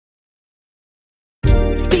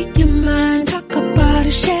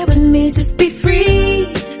it, share with me, just be free.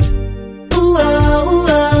 Ooh, oh,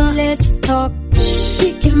 oh. Let's talk,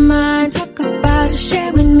 speak your mind, talk about it,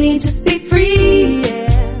 share with me, just be free.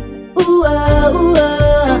 Yeah. Ooh, oh,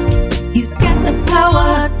 oh. You got the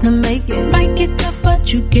power to make it tough,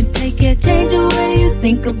 but you can take it, change the way you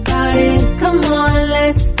think about it. Come on,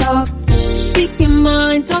 let's talk, speak your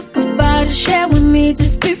mind, talk about it, share with me,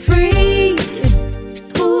 just be free.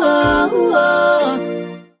 Ooh, oh, oh.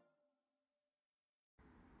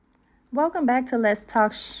 Welcome back to Let's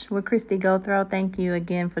Talk with Christy Gothrow. Thank you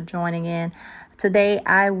again for joining in. Today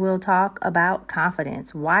I will talk about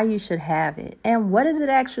confidence, why you should have it, and what does it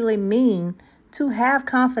actually mean to have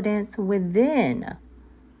confidence within,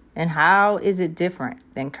 and how is it different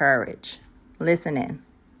than courage? Listen in.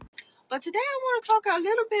 But today I want to talk a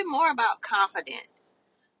little bit more about confidence.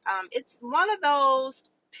 It's one of those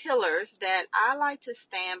pillars that I like to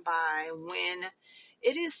stand by when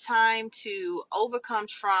it is time to overcome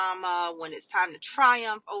trauma, when it's time to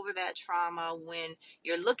triumph over that trauma, when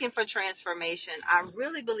you're looking for transformation. I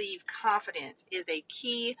really believe confidence is a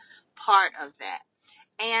key part of that.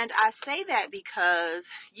 And I say that because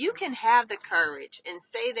you can have the courage and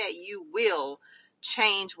say that you will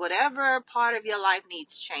change whatever part of your life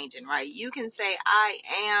needs changing, right? You can say, I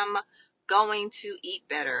am going to eat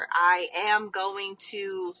better. I am going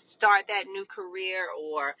to start that new career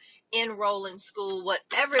or enroll in school,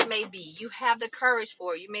 whatever it may be. You have the courage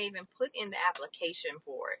for it. You may even put in the application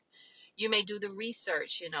for it. You may do the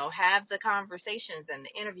research, have the conversations and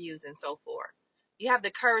the interviews and so forth. You have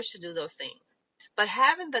the courage to do those things. But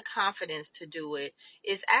having the confidence to do it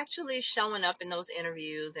is actually showing up in those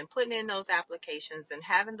interviews and putting in those applications and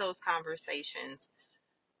having those conversations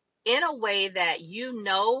in a way that you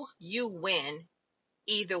win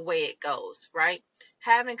either way it goes, right?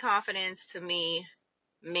 Having confidence to me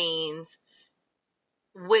means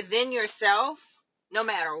within yourself, no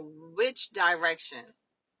matter which direction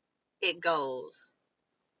it goes,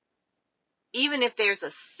 even if there's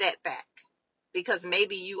a setback, because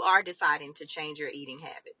maybe you are deciding to change your eating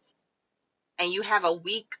habits and you have a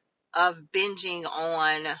week of binging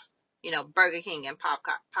on, Burger King and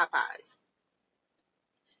Popeyes.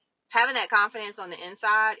 Having that confidence on the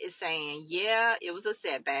inside is saying, yeah, it was a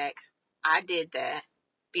setback. I did that.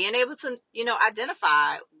 Being able to,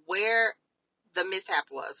 identify where the mishap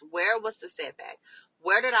was. Where was the setback?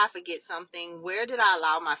 Where did I forget something? Where did I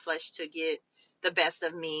allow my flesh to get the best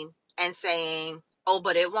of me? And saying, oh,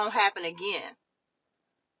 but it won't happen again.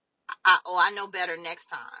 I know better next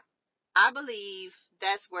time. I believe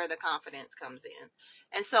that's where the confidence comes in.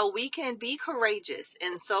 And so we can be courageous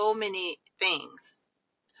in so many things,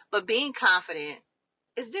 but being confident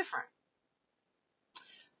is different.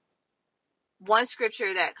 One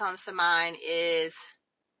scripture that comes to mind is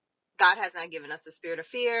God has not given us the spirit of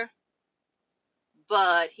fear,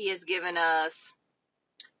 but he has given us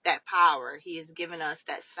that power. He has given us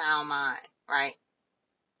that sound mind, right?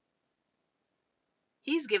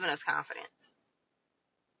 He's given us confidence.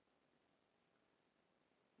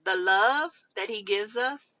 The love that he gives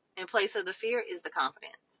us in place of the fear is the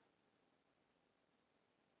confidence.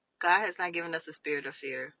 God has not given us a spirit of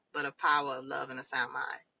fear, but a power of love and a sound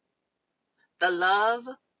mind. The love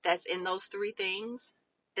that's in those three things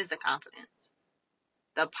is the confidence.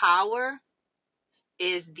 The power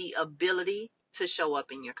is the ability to show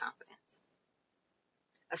up in your confidence.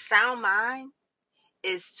 A sound mind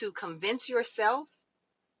is to convince yourself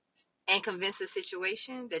and convince the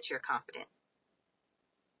situation that you're confident.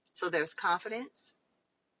 So there's confidence.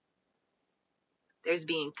 There's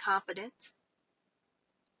being confident.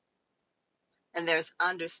 And there's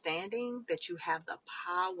understanding that you have the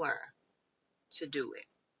power to do it.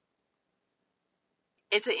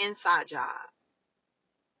 It's an inside job.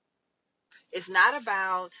 It's not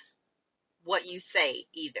about what you say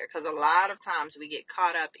either, because a lot of times we get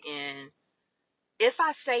caught up in, if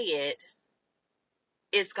I say it,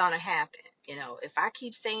 it's going to happen. If I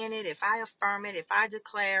keep saying it, if I affirm it, if I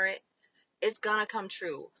declare it, it's going to come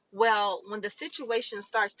true. Well, when the situation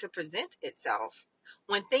starts to present itself,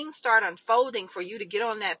 when things start unfolding for you to get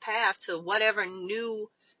on that path to whatever new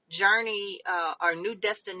journey or new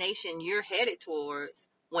destination you're headed towards,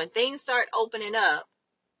 when things start opening up,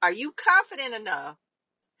 are you confident enough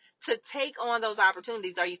to take on those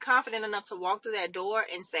opportunities? Are you confident enough to walk through that door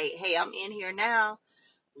and say, hey, I'm in here now.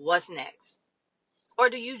 What's next? Or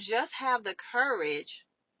do you just have the courage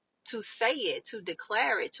to say it, to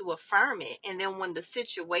declare it, to affirm it? And then when the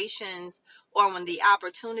situations or when the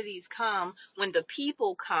opportunities come, when the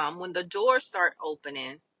people come, when the doors start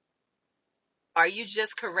opening, are you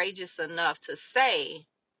just courageous enough to say,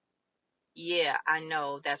 yeah, I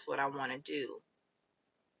know that's what I want to do?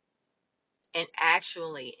 and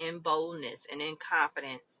actually in boldness and in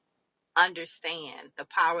confidence understand the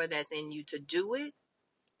power that's in you to do it,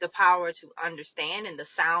 the power to understand, and the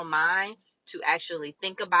sound mind to actually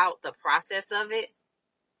think about the process of it,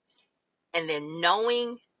 and then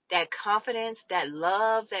knowing that confidence, that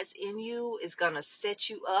love that's in you is going to set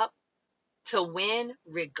you up to win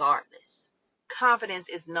regardless. Confidence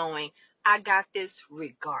is knowing I got this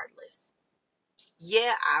regardless.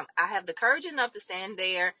 Yeah, I have the courage enough to stand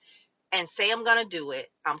there and say I'm going to do it.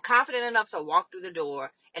 I'm confident enough to walk through the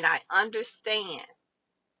door, and I understand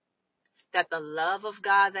that the love of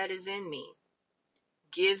God that is in me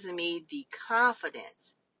gives me the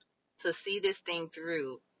confidence to see this thing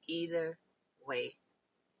through either way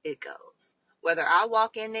it goes. Whether I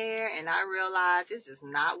walk in there and I realize this is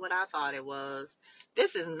not what I thought it was,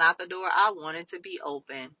 this is not the door I wanted to be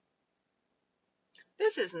open,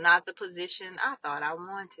 this is not the position I thought I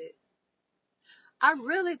wanted. I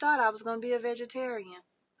really thought I was going to be a vegetarian.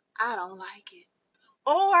 I don't like it.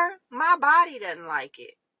 Or my body doesn't like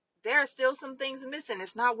it. There are still some things missing.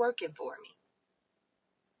 It's not working for me.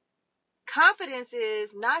 Confidence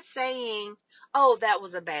is not saying, oh, that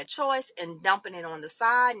was a bad choice, and dumping it on the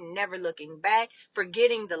side and never looking back,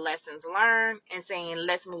 forgetting the lessons learned and saying,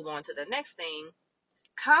 let's move on to the next thing.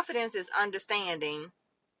 Confidence is understanding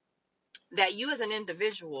that you as an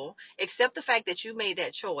individual accept the fact that you made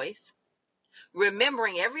that choice,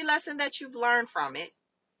 remembering every lesson that you've learned from it,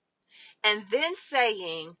 and then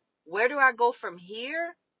saying, where do I go from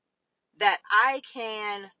here that I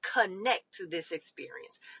can connect to this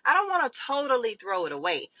experience? I don't want to totally throw it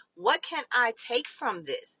away. What can I take from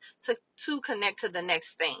this to connect to the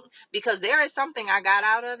next thing? Because there is something I got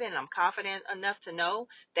out of it, and I'm confident enough to know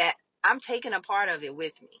that I'm taking a part of it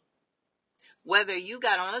with me. Whether you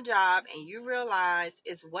got on a job and you realize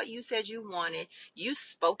it's what you said you wanted, you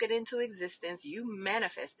spoke it into existence, you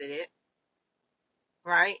manifested it,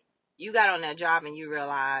 right? You got on that job and you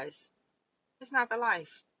realize it's not the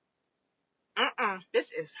life.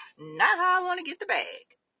 This is not how I want to get the bag.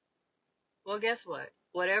 Well, guess what?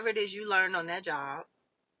 Whatever it is you learned on that job,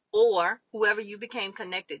 or whoever you became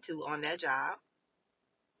connected to on that job,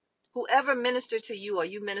 whoever ministered to you or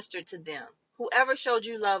you ministered to them, whoever showed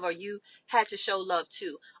you love or you had to show love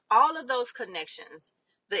to, all of those connections,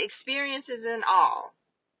 the experiences and all,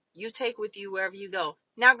 you take with you wherever you go.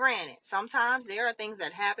 Now, granted, sometimes there are things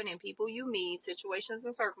that happen and people you meet, situations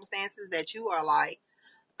and circumstances that you are like,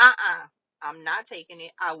 I'm not taking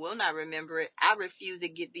it. I will not remember it. I refuse to.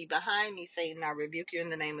 Get thee behind me, Satan. I rebuke you in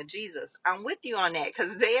the name of Jesus. I'm with you on that,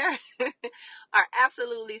 because there are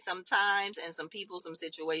absolutely some times and some people, some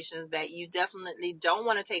situations that you definitely don't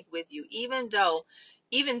want to take with you, even though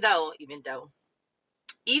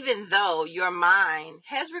your mind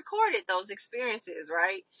has recorded those experiences,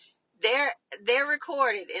 right? They're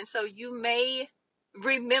recorded, and so you may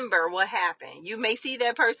remember what happened. You may see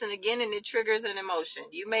that person again and it triggers an emotion.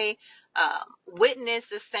 You may witness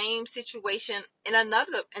the same situation in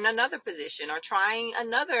another position, or trying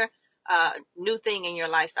another new thing in your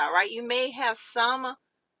lifestyle, right? You may have some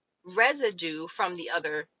residue from the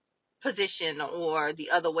other position or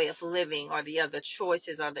the other way of living or the other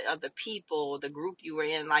choices or the other people, the group you were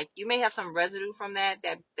in. Like, you may have some residue from that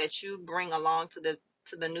you bring along to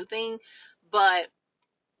the new thing, but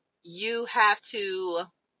you have to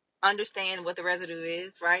understand what the residue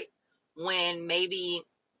is, right? When maybe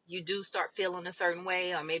you do start feeling a certain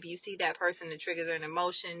way, or maybe you see that person that triggers an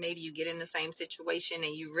emotion, maybe you get in the same situation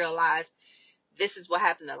and you realize this is what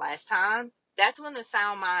happened the last time. That's when the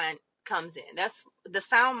sound mind comes in. That's the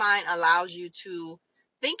sound mind allows you to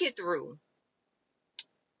think it through,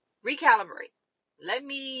 recalibrate. Let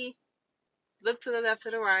me look to the left,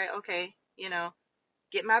 to the right. Okay,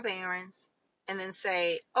 get my bearings, and then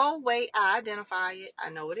say, oh, wait, I identify it. I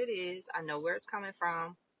know what it is. I know where it's coming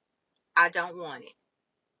from. I don't want it.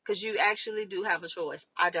 Because you actually do have a choice.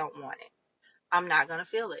 I don't want it. I'm not going to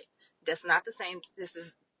feel it. That's not the same.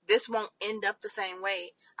 This won't end up the same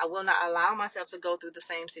way. I will not allow myself to go through the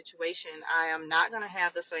same situation. I am not going to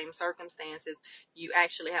have the same circumstances. You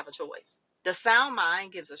actually have a choice. The sound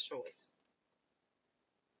mind gives us choice.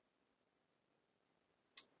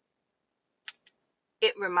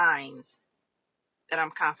 It reminds that I'm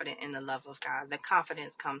confident in the love of God. The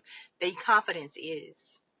confidence is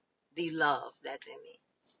the love that's in me.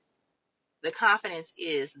 The confidence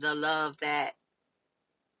is the love that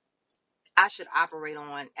I should operate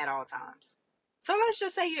on at all times. So let's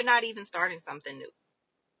just say you're not even starting something new.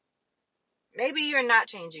 Maybe you're not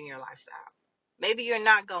changing your lifestyle. Maybe you're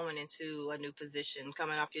not going into a new position,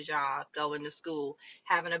 coming off your job, going to school,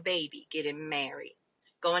 having a baby, getting married,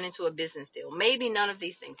 going into a business deal. Maybe none of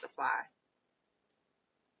these things apply.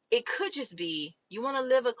 It could just be you want to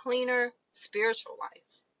live a cleaner spiritual life.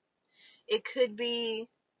 It could be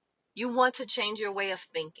you want to change your way of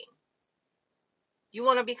thinking. You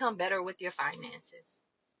want to become better with your finances.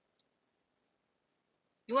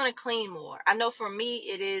 You want to clean more. I know for me,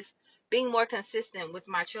 it is being more consistent with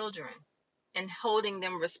my children and holding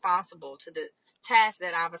them responsible to the task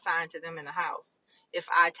that I've assigned to them in the house. If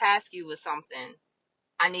I task you with something,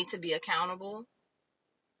 I need to be accountable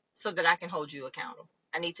so that I can hold you accountable.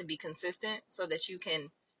 I need to be consistent so that you can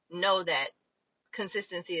know that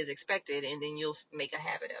consistency is expected, and then you'll make a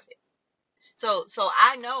habit of it. So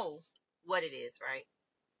I know what it is, right?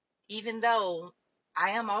 Even though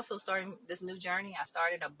I am also starting this new journey. I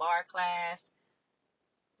started a bar class,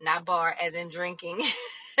 not bar as in drinking,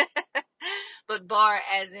 but bar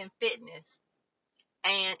as in fitness.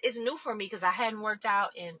 And it's new for me because I hadn't worked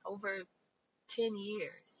out in over 10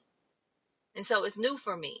 years. And so it's new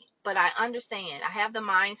for me, but I understand. I have the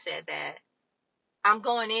mindset that I'm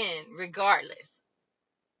going in regardless.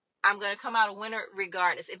 I'm going to come out a winner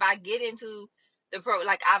regardless. If I get into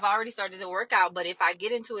like I've already started to work out, but if I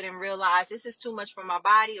get into it and realize this is too much for my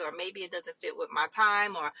body, or maybe it doesn't fit with my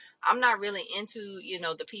time, or I'm not really into,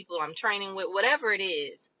 the people I'm training with, whatever it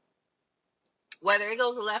is, whether it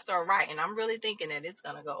goes left or right, and I'm really thinking that it's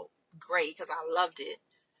going to go great because I loved it.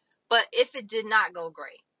 But if it did not go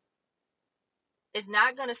great, it's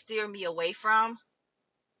not going to steer me away from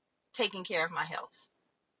taking care of my health.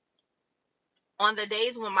 On the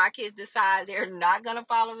days when my kids decide they're not going to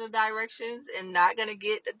follow the directions and not going to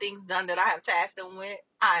get the things done that I have tasked them with,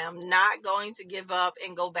 I am not going to give up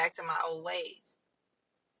and go back to my old ways.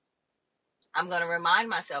 I'm going to remind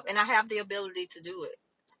myself, and I have the ability to do it.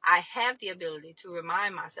 I have the ability to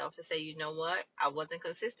remind myself to say, you know what? I wasn't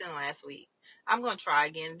consistent last week. I'm going to try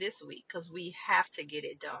again this week because we have to get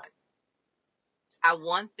it done. I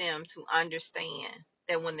want them to understand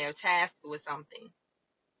that when they're tasked with something,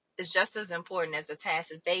 it's just as important as the task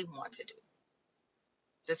that they want to do.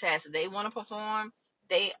 The task that they want to perform,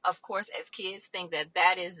 they, of course, as kids, think that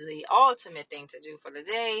that is the ultimate thing to do for the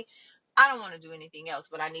day. I don't want to do anything else,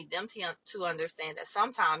 but I need them to understand that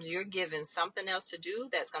sometimes you're given something else to do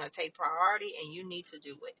that's going to take priority, and you need to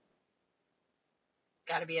do it.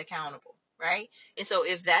 Got to be accountable, right? And so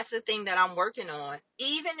if that's the thing that I'm working on,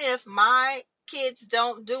 even if my kids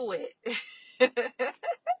don't do it,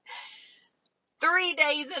 3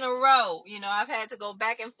 days in a row, I've had to go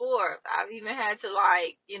back and forth. I've even had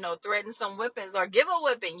to threaten some whippings or give a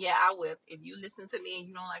whipping. Yeah, I whip. If you listen to me and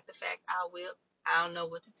you don't like the fact I whip, I don't know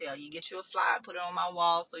what to tell you. Get you a flyer, put it on my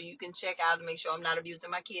wall so you can check out and make sure I'm not abusing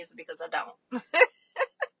my kids, because I don't.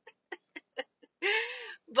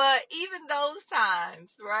 But even those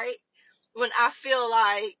times, right, when I feel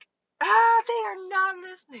like, they are not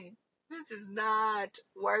listening, this is not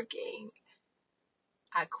working,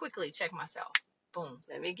 I quickly check myself. Boom,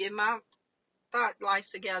 let me get my thought life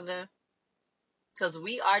together, because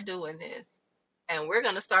we are doing this and we're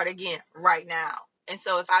going to start again right now. And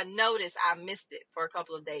so if I notice I missed it for a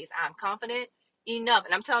couple of days, I'm confident enough,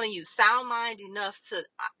 and I'm telling you, sound mind enough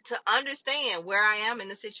to understand where I am in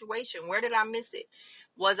the situation. Where did I miss it?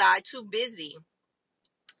 Was I too busy?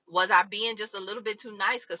 Was I being just a little bit too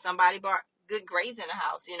nice because somebody brought good grades in the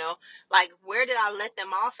house? Like, where did I let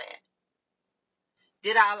them off at?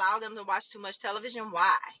 Did I allow them to watch too much television?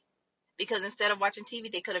 Why? Because instead of watching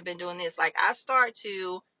TV, they could have been doing this. Like, I start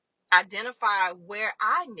to identify where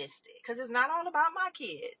I missed it, because it's not all about my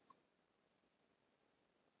kids.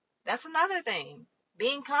 That's another thing.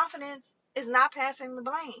 Being confident is not passing the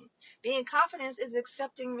blame. Being confident is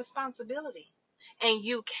accepting responsibility. And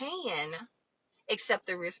you can accept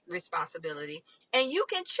the responsibility, and you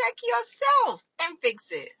can check yourself and fix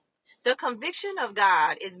it. The conviction of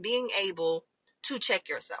God is being able to check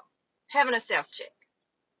yourself, having a self-check.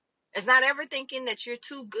 It's not ever thinking that you're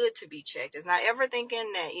too good to be checked. It's not ever thinking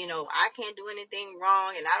that, I can't do anything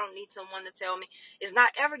wrong and I don't need someone to tell me. It's not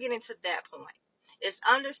ever getting to that point. It's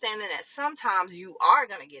understanding that sometimes you are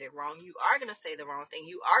going to get it wrong. You are going to say the wrong thing.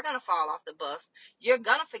 You are going to fall off the bus. You're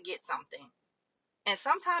going to forget something. And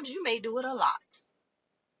sometimes you may do it a lot.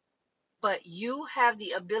 But you have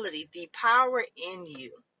the ability, the power in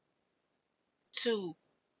you to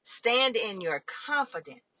stand in your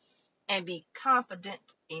confidence and be confident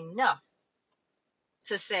enough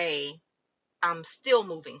to say, I'm still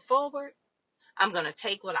moving forward. I'm going to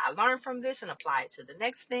take what I learned from this and apply it to the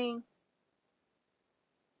next thing.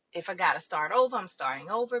 If I got to start over, I'm starting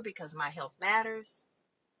over, because my health matters.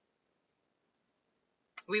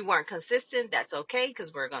 We weren't consistent. That's okay,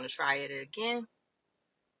 because we're going to try it again.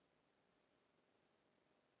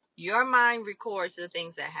 Your mind records the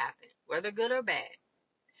things that happen, whether good or bad.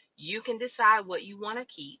 You can decide what you want to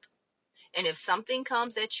keep. And if something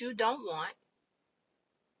comes that you don't want,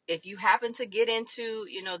 if you happen to get into,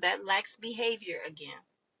 that lax behavior again,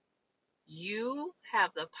 you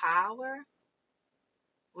have the power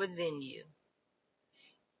within you.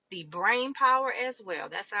 The brain power as well.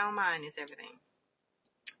 That's how mind is everything.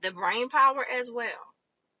 The brain power as well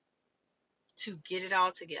to get it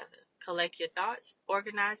all together. Collect your thoughts,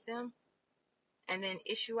 organize them, and then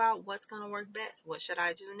issue out what's going to work best. What should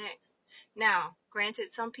I do next? Now,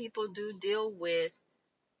 granted, some people do deal with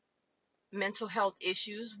mental health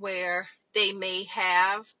issues where they may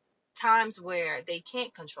have times where they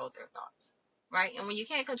can't control their thoughts, right? And when you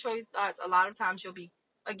can't control your thoughts, a lot of times you'll be,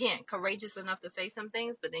 again, courageous enough to say some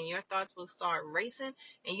things, but then your thoughts will start racing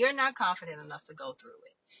and you're not confident enough to go through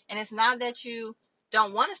it. And it's not that you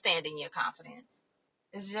don't want to stand in your confidence.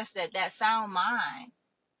 It's just that sound mind,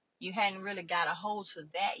 you hadn't really got a hold to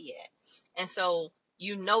that yet. And so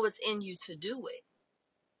it's in you to do it.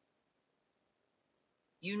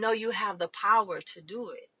 You have the power to do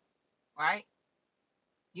it, right?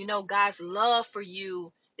 God's love for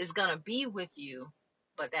you is going to be with you,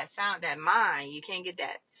 but that mind, you can't get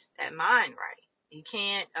that mind right. You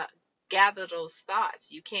can't gather those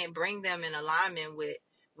thoughts. You can't bring them in alignment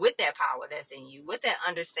with that power that's in you, with that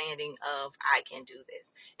understanding of I can do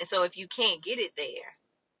this. And so if you can't get it there,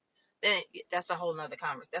 then that's a whole nother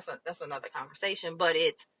that's another conversation, but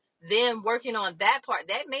it's them working on that part.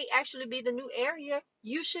 That may actually be the new area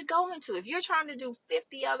you should go into. If you're trying to do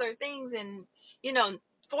 50 other things and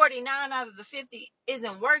 49 out of the 50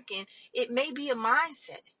 isn't working, it may be a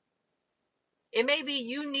mindset. It may be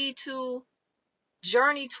you need to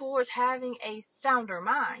journey towards having a sounder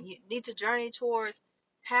mind. You need to journey towards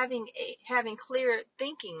having clear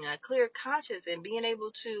thinking, a clear conscience, and being able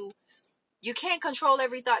to. You can't control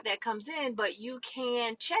every thought that comes in, but you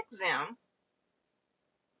can check them,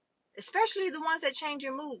 especially the ones that change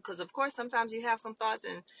your mood. Because, of course, sometimes you have some thoughts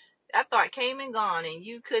and that thought came and gone and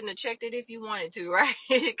you couldn't have checked it if you wanted to, right?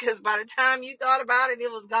 Because by the time you thought about it, it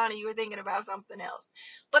was gone and you were thinking about something else.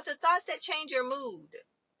 But the thoughts that change your mood,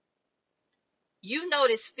 you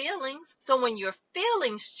notice feelings. So when your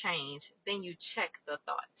feelings change, then you check the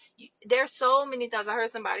thoughts. There's so many thoughts. I heard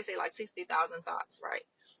somebody say like 60,000 thoughts, right?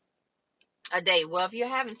 A day. Well, if you're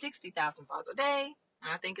having 60,000 thoughts a day,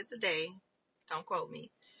 I think it's a day, don't quote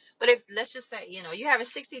me. But let's just say, you're having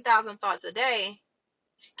 60,000 thoughts a day,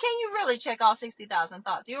 can you really check all 60,000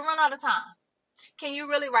 thoughts? You'll run out of time. Can you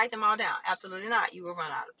really write them all down? Absolutely not. You will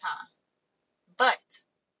run out of time. But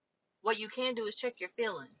what you can do is check your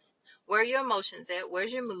feelings. Where are your emotions at?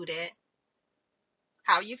 Where's your mood at?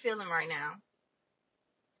 How are you feeling right now?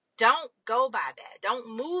 Don't go by that.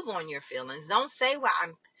 Don't move on your feelings. Don't say, well,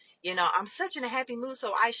 I'm such in a happy mood,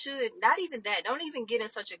 so I should. Not even that. Don't even get in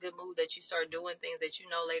such a good mood that you start doing things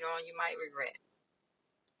that later on you might regret.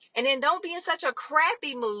 And then don't be in such a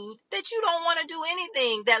crappy mood that you don't want to do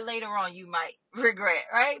anything that later on you might regret,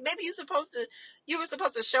 right? Maybe you were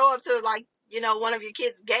supposed to show up to one of your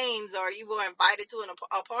kids' games, or you were invited to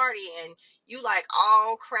a party and you like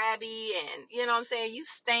all crabby and you know what I'm saying, you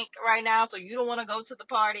stink right now, so you don't want to go to the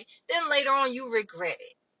party. Then later on you regret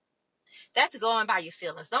it. That's going by your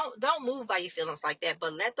feelings. Don't move by your feelings like that,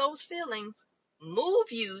 but let those feelings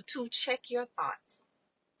move you to check your thoughts.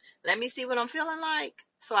 Let me see what I'm feeling like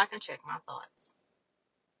so I can check my thoughts.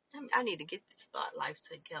 I need to get this thought life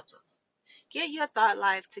together. Get your thought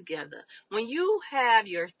life together. When you have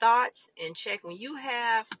your thoughts in check, when you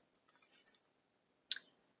have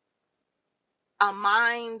a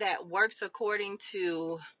mind that works according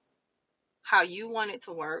to how you want it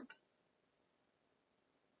to work,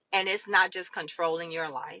 and it's not just controlling your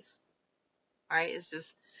life, right?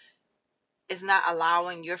 It's not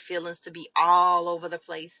allowing your feelings to be all over the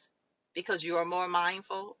place because you are more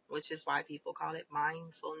mindful, which is why people call it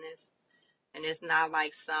mindfulness. And it's not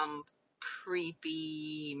like some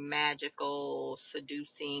creepy, magical,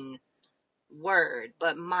 seducing word,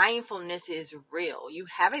 but mindfulness is real. You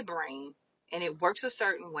have a brain and it works a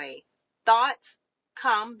certain way. Thoughts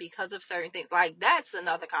come because of certain things. Like, that's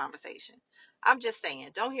another conversation. I'm just saying,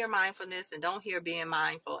 don't hear mindfulness and don't hear being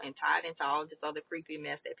mindful and tied into all this other creepy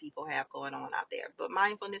mess that people have going on out there. But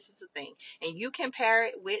mindfulness is a thing. And you can pair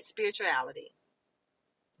it with spirituality,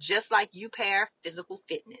 just like you pair physical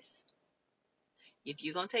fitness. If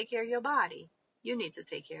you're going to take care of your body, you need to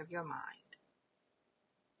take care of your mind.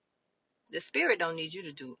 The spirit don't need you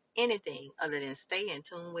to do anything other than stay in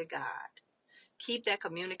tune with God. Keep that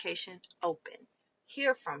communication open.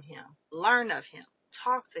 Hear from him. Learn of him.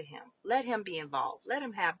 Talk to him. Let him be involved. Let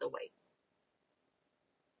him have the way.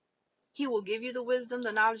 He will give you the wisdom,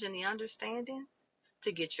 the knowledge, and the understanding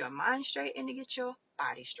to get your mind straight and to get your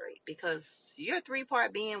body straight, because you're a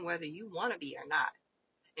 3-part being whether you want to be or not.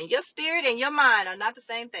 And your spirit and your mind are not the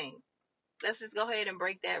same thing. Let's just go ahead and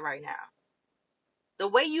break that right now. The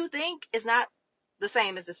way you think is not the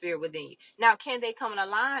same as the spirit within you. Now, can they come in a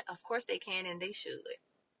line? Of course they can, and they should.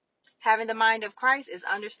 Having the mind of Christ is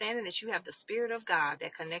understanding that you have the Spirit of God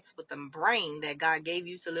that connects with the brain that God gave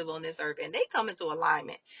you to live on this earth, and they come into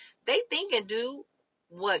alignment. They think and do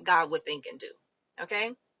what God would think and do.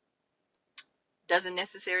 Okay? Doesn't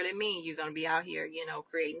necessarily mean you're going to be out here,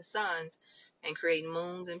 creating suns and creating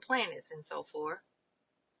moons and planets and so forth.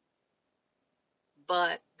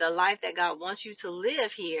 But the life that God wants you to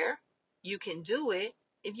live here, you can do it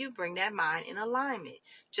if you bring that mind in alignment.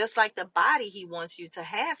 Just like the body he wants you to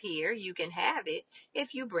have here, you can have it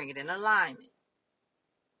if you bring it in alignment.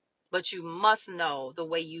 But you must know the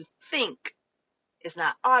way you think is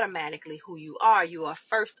not automatically who you are. You are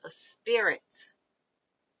first a spirit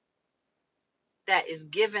that is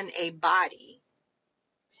given a body.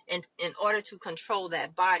 And in order to control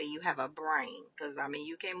that body, you have a brain. Because,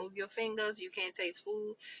 you can't move your fingers. You can't taste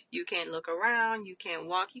food. You can't look around. You can't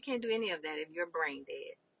walk. You can't do any of that if your brain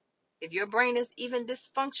dead. If your brain is even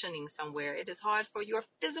dysfunctioning somewhere, it is hard for your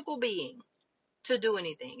physical being to do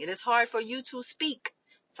anything. It is hard for you to speak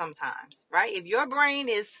sometimes, right? If your brain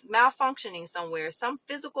is malfunctioning somewhere, some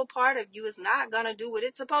physical part of you is not going to do what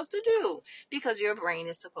it's supposed to do because your brain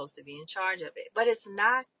is supposed to be in charge of it. But it's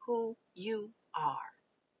not who you are.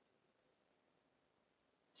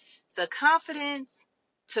 The confidence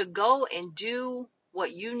to go and do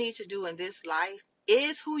what you need to do in this life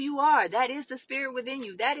is who you are. That is the spirit within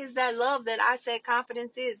you. That is that love that I said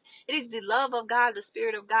confidence is. It is the love of God, the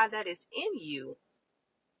spirit of God that is in you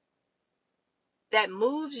that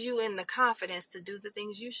moves you in the confidence to do the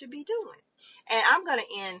things you should be doing. And I'm going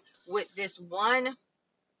to end with this one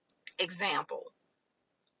example.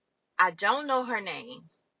 I don't know her name,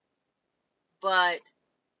 but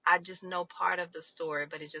I just know part of the story,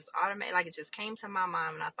 but it just automatically, like it just came to my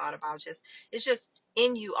mind when I thought about it's just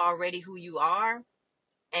in you already who you are,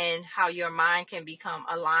 and how your mind can become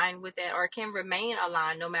aligned with that, or can remain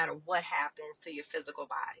aligned no matter what happens to your physical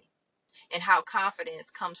body, and how confidence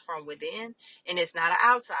comes from within and it's not an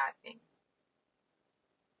outside thing.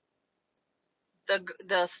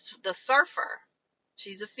 The surfer,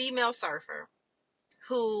 she's a female surfer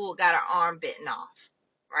who got her arm bitten off,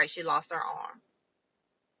 right? She lost her arm.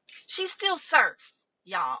 She still surfs,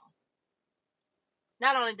 y'all.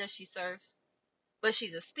 Not only does she surf, but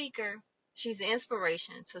she's a speaker. She's an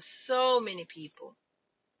inspiration to so many people.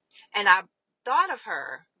 And I thought of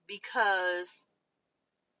her because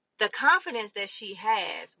the confidence that she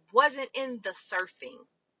has wasn't in the surfing,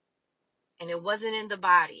 and it wasn't in the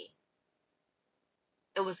body.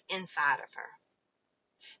 It was inside of her.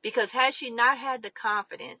 Because had she not had the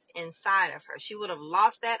confidence inside of her, she would have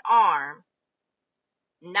lost that arm,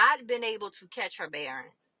 not been able to catch her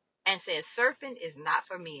bearings, and said, surfing is not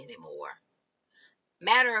for me anymore.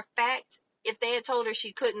 Matter of fact, if they had told her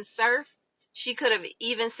she couldn't surf, she could have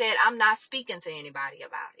even said, I'm not speaking to anybody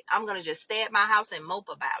about it. I'm going to just stay at my house and mope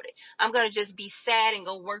about it. I'm going to just be sad and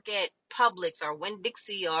go work at Publix or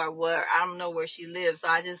Winn-Dixie or where, I don't know where she lives. So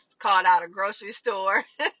I just called out a grocery store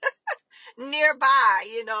nearby,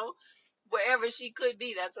 wherever she could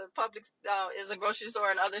be. That's a Publix is a grocery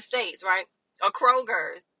store in other states, right? A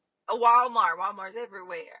Kroger's, a Walmart. Walmart's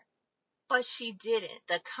everywhere. But she didn't.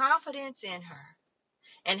 The confidence in her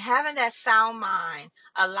and having that sound mind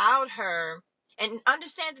allowed her, and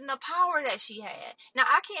understanding the power that she had. Now,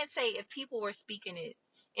 I can't say if people were speaking it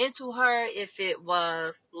into her, if it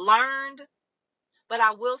was learned, but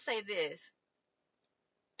I will say this.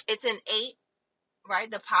 It's innate, right?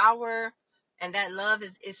 The power and that love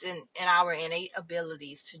is in our innate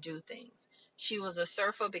abilities to do things. She was a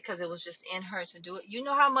surfer because it was just in her to do it. You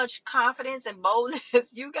know how much confidence and boldness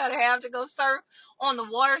you got to go surf on the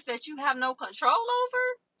waters that you have no control over?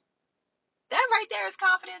 That right there is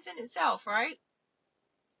confidence in itself, right?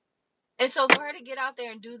 And so for her to get out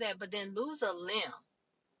there and do that, but then lose a limb,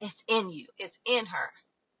 it's in you. It's in her.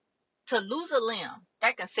 To lose a limb,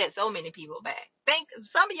 that can set so many people back. Think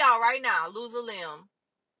some of y'all right now lose a limb.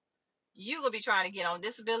 You're going to be trying to get on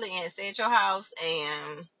disability and stay at your house,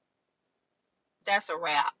 and that's a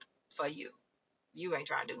wrap for you. You ain't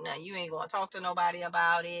trying to do nothing. You ain't going to talk to nobody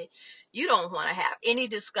about it. You don't want to have any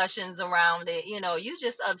discussions around it. You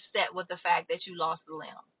just upset with the fact that you lost the limb.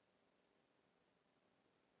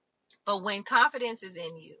 But when confidence is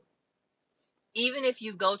in you, even if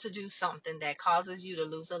you go to do something that causes you to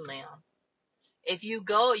lose a limb, if you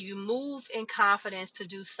move in confidence to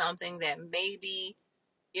do something that maybe,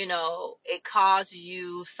 it caused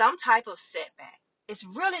you some type of setback. It's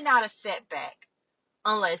really not a setback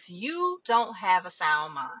unless you don't have a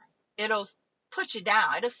sound mind. It'll put you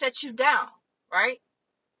down. It'll set you down, right?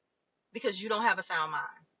 Because you don't have a sound mind.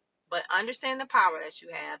 But understand the power that you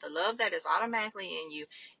have, the love that is automatically in you,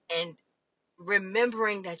 and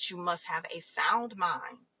remembering that you must have a sound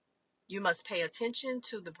mind. You must pay attention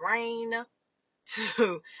to the brain,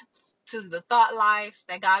 to the thought life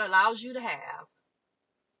that God allows you to have,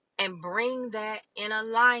 and bring that in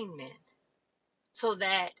alignment so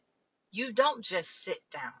that you don't just sit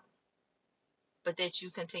down, but that you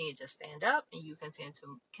continue to stand up and you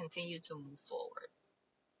continue to move forward.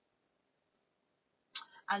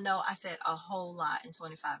 I know I said a whole lot in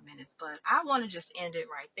 25 minutes, but I want to just end it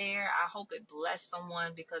right there. I hope it blessed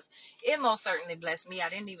someone, because it most certainly blessed me. I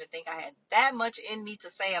didn't even think I had that much in me to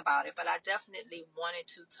say about it, but I definitely wanted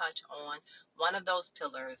to touch on one of those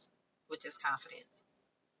pillars, which is confidence.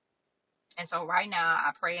 And so right now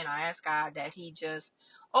I pray and I ask God that he just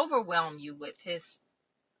overwhelm you with his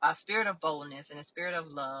spirit of boldness and a spirit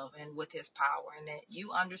of love, and with his power, and that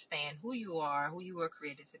you understand who you are, who you were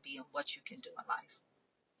created to be, and what you can do in life.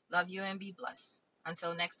 Love you and be blessed.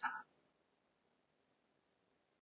 Until next time.